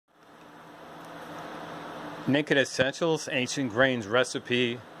Naked Essentials Ancient Grains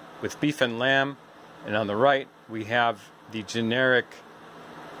recipe with beef and lamb, and on the right we have the generic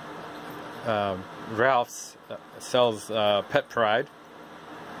Ralph's sells Pet Pride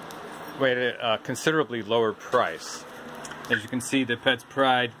at a considerably lower price. As you can see, the Pet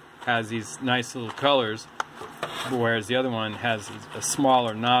Pride has these nice little colors, whereas the other one has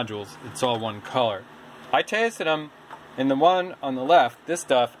smaller nodules. It's all one color. I tasted them, and the one on the left, this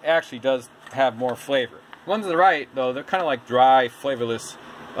stuff actually does have more flavor. Ones on the right, though, they're kind of like dry, flavorless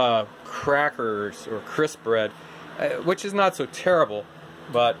crackers or crisp bread, which is not so terrible,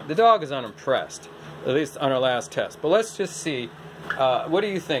 but the dog is unimpressed, at least on our last test. But let's just see, what do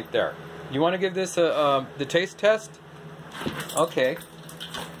you think there? You want to give this the taste test? Okay,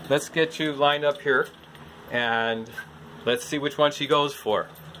 let's get you lined up here, and let's see which one she goes for.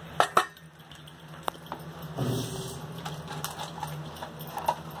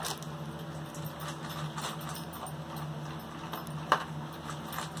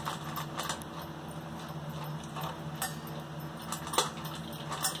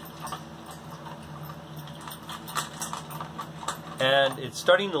 And it's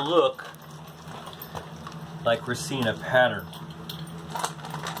starting to look like we're seeing a pattern.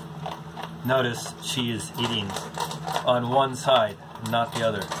 Notice she is eating on one side, not the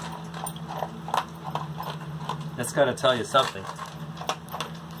other. That's got to tell you something.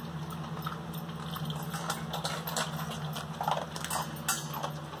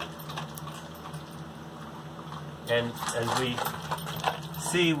 And as we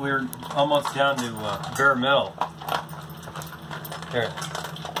see, we're almost down to bare metal. Here.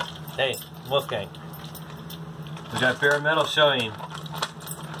 Hey, Wolfgang. We got bare metal showing.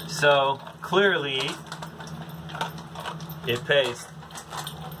 So clearly it pays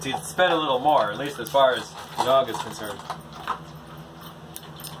to spend a little more, at least as far as the dog is concerned.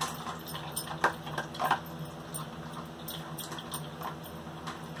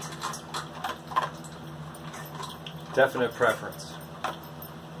 Definite preference.